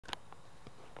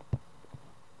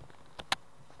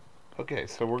Okay,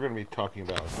 so we're going to be talking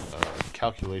about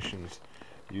calculations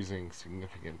using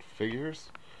significant figures.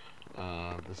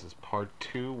 This is part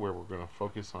 2 where we're going to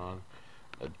focus on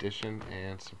addition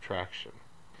and subtraction.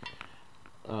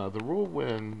 The rule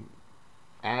when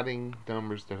adding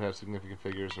numbers that have significant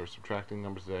figures or subtracting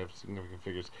numbers that have significant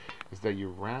figures is that you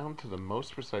round to the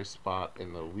most precise spot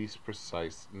in the least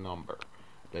precise number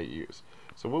that you use.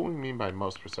 So what we mean by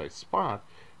most precise spot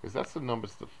is that's the number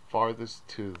that's the farthest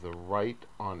to the right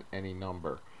on any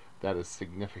number that is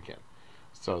significant.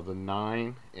 So the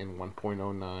 9 in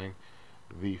 1.09,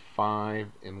 the 5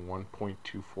 in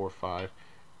 1.245,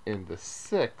 and the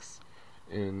 6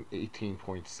 in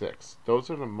 18.6. Those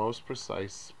are the most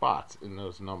precise spots in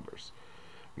those numbers.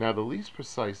 Now the least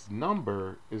precise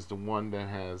number is the one that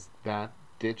has that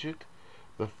digit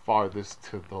the farthest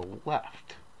to the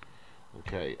left,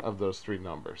 okay, of those three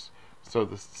numbers. So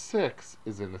the 6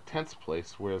 is in the tenths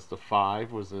place, whereas the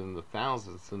 5 was in the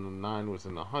thousands and the 9 was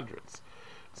in the hundreds.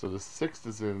 So the 6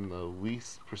 is in the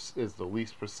least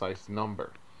precise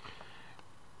number.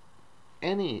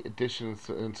 Any addition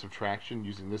and subtraction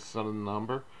using this sudden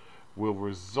number will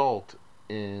result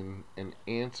in an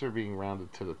answer being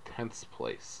rounded to the tenths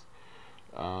place,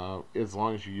 as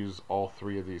long as you use all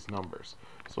three of these numbers.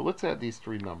 So let's add these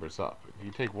three numbers up. If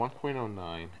you take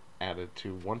 1.09, add it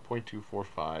to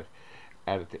 1.245,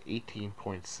 add it to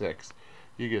 18.6,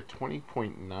 you get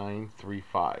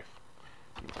 20.935.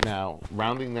 Now,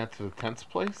 rounding that to the tenths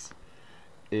place,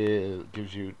 it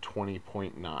gives you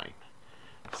 20.9.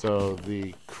 So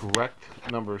the correct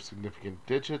number of significant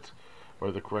digits,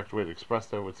 or the correct way to express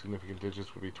that with significant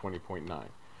digits, would be 20.9.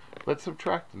 Let's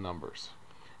subtract the numbers.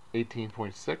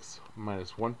 18.6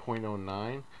 minus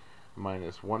 1.09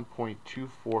 minus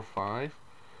 1.245.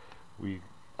 We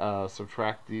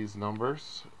subtract these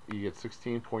numbers, you get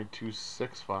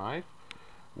 16.265,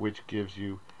 which gives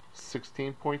you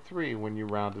 16.3 when you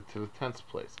round it to the tenths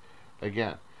place.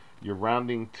 Again, you're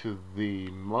rounding to the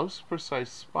most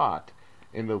precise spot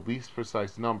in the least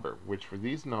precise number, which for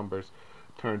these numbers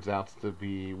turns out to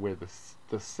be where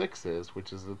the 6 is,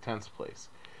 which is the tenths place.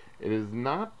 It is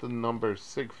not the number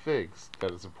sig figs that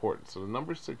is important. So the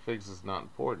number sig figs is not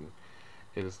important.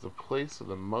 It is the place of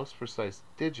the most precise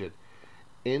digit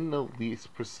in the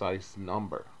least precise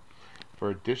number. For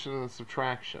addition and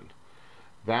subtraction,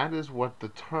 that is what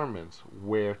determines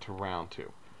where to round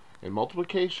to. In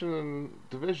multiplication and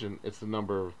division, it's the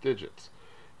number of digits.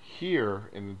 Here,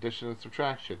 in addition and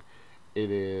subtraction, it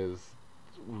is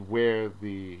where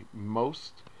the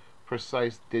most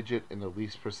precise digit in the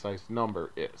least precise number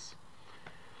is.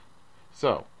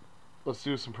 So, let's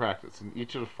do some practice. In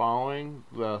each of the following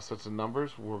sets of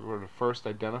numbers, we're going to first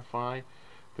identify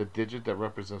the digit that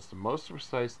represents the most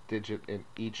precise digit in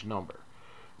each number.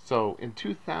 So, in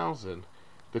 2000,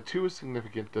 the 2 is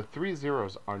significant. The 3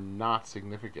 zeros are not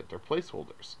significant. They're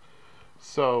placeholders.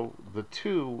 So the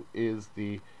 2 is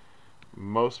the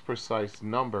most precise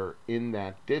number in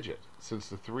that digit. Since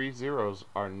the 3 zeros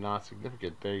are not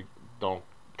significant, they don't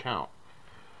count.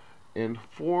 In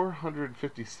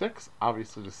 456,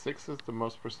 obviously the 6 is the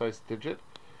most precise digit.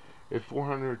 In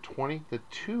 420, the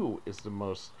 2 is the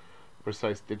most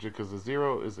precise digit because the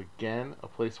 0 is again a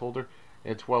placeholder.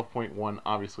 And 12.1,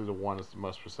 obviously the 1 is the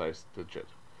most precise digit.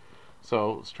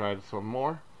 So let's try some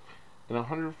more. In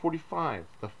 145,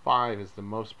 the 5 is the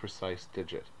most precise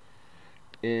digit.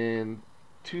 In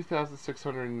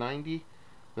 2690,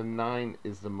 the 9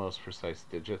 is the most precise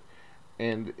digit.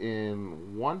 And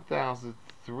in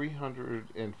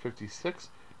 1356,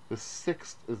 the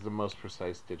 6th is the most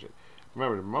precise digit.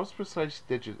 Remember, the most precise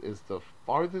digit is the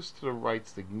farthest to the right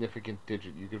significant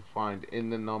digit you can find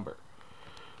in the number.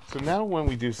 So now when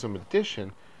we do some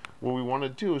addition, what we want to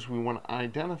do is we want to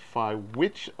identify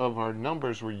which of our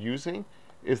numbers we're using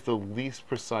is the least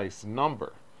precise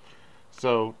number.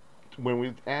 So when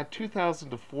we add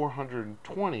 2000 to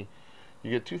 420,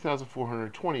 you get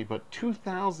 2420, but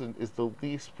 2000 is the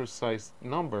least precise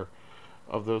number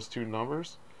of those two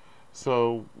numbers.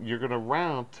 So you're going to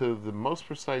round to the most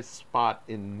precise spot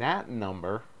in that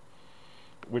number,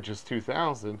 which is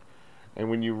 2000. And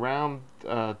when you round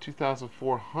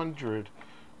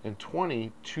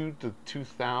 2420 to the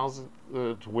 2000,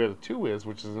 to where the 2 is,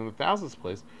 which is in the thousands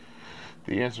place,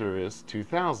 the answer is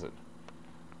 2000.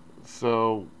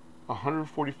 So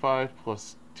 145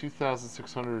 plus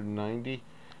 2690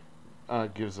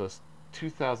 gives us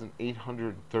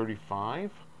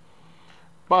 2835.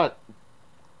 But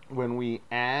when we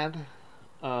add,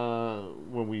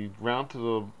 when we round to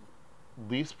the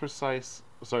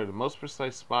the most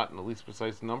precise spot in the least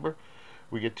precise number,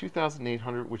 we get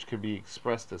 2800, which can be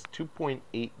expressed as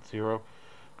 2.80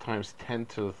 times 10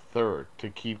 to the third to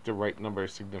keep the right number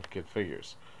of significant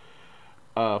figures.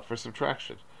 For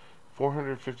subtraction,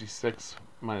 456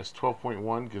 minus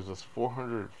 12.1 gives us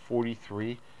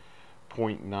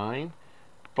 443.9.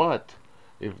 But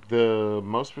if the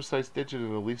most precise digit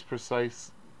and the least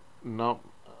precise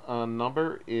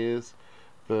number is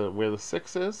where the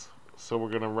 6 is, so we're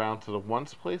going to round to the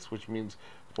ones place, which means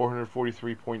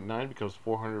 443.9 becomes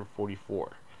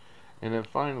 444. And then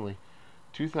finally,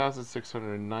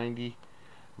 2,690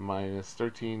 minus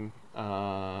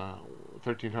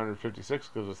 1,356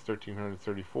 gives us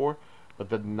 1,334. But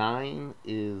the 9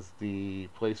 is the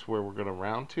place where we're going to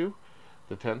round to,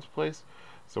 the tens place.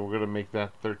 So we're going to make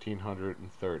that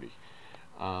 1,330.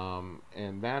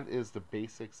 And that is the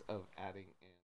basics of adding